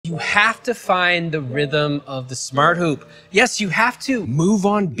You have to find the rhythm of the smart hoop. Yes, you have to move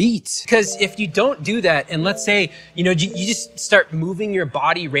on beat. Because if you don't do that, and let's say, you just start moving your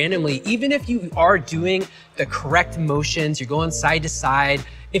body randomly, even if you are doing the correct motions, you're going side to side,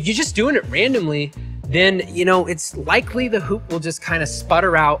 if you're just doing it randomly, then, it's likely the hoop will just kind of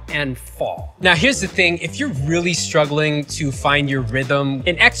sputter out and fall. Now, here's the thing. If you're really struggling to find your rhythm,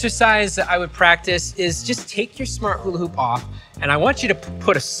 an exercise that I would practice is just take your smart hula hoop off, and I want you to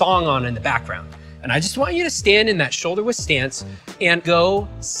put a song on in the background. And I just want you to stand in that shoulder width stance and go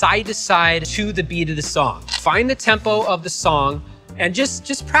side to side to the beat of the song. Find the tempo of the song and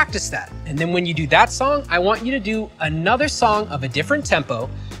just practice that. And then when you do that song, I want you to do another song of a different tempo,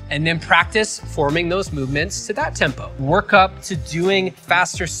 and then practice forming those movements to that tempo. Work up to doing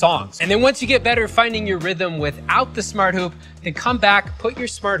faster songs. And then once you get better finding your rhythm without the smart hoop, then come back, put your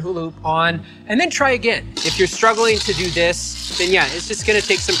smart hula hoop on, and then try again. If you're struggling to do this, then yeah, it's just gonna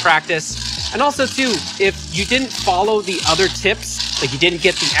take some practice. And also too, if you didn't follow the other tips, like you didn't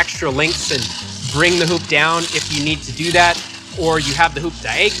get the extra links and bring the hoop down if you need to do that, or you have the hoop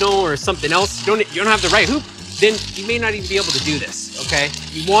diagonal or something else, you don't have the right hoop, then you may not even be able to do this, okay?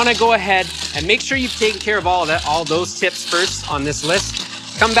 You wanna go ahead and make sure you've taken care of all those tips first on this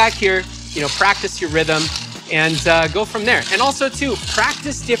list. Come back here, practice your rhythm and go from there. And also too,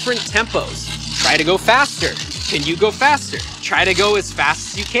 practice different tempos. Try to go faster. Can you go faster? Try to go as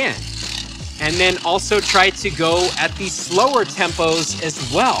fast as you can. And then also try to go at these slower tempos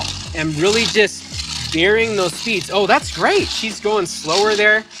as well. And really just varying those speeds. Oh, that's great. She's going slower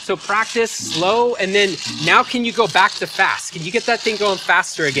there. So practice slow, and then now can you go back to fast? Can you get that thing going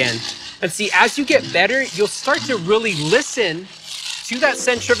faster again? And see, as you get better, you'll start to really listen to that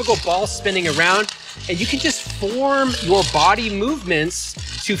centrifugal ball spinning around, and you can just form your body movements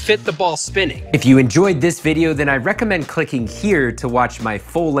to fit the ball spinning. If you enjoyed this video, then I recommend clicking here to watch my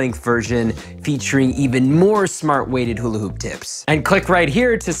full-length version featuring even more smart weighted hula hoop tips. And click right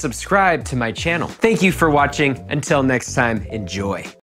here to subscribe to my channel. Thank you for watching. Until next time, enjoy.